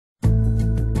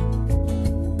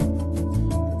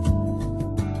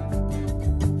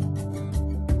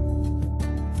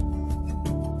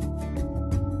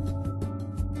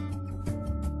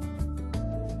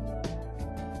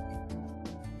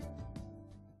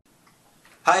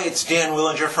Hi, it's Dan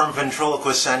Willinger from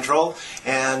Ventriloquist Central,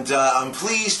 and I'm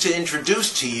pleased to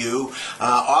introduce to you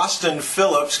Austin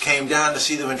Phillips came down to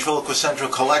see the Ventriloquist Central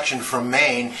collection from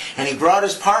Maine, and he brought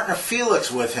his partner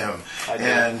Felix with him.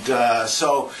 And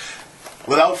so,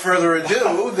 without further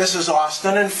ado, this is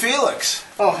Austin and Felix.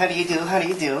 Oh, how do you do? How do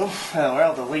you do? Oh, where are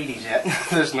all the ladies at?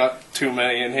 There's not too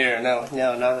many in here. No,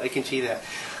 I can see that.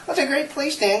 Well, it's a great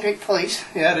place, Dan. Great place.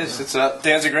 Yeah, it is. It's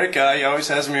Dan's a great guy. He always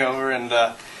has me over, and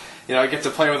I get to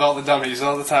play with all the dummies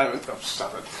all the time. Oh,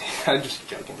 stop it. I'm just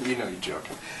joking. You know you're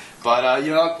joking. But,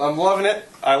 I'm loving it.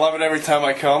 I love it every time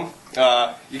I come.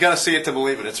 You got to see it to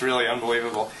believe it. It's really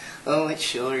unbelievable. Oh, it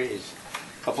sure is.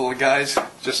 A couple of guys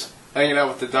just hanging out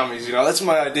with the dummies. That's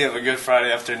my idea of a good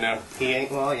Friday afternoon. He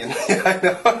ain't lying. I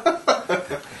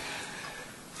know.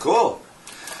 Cool.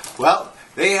 Well,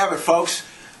 there you have it, folks.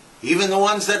 Even the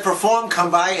ones that perform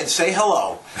come by and say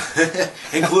hello,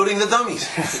 including the dummies.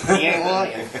 He ain't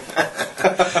lying.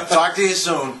 Talk to you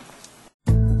soon.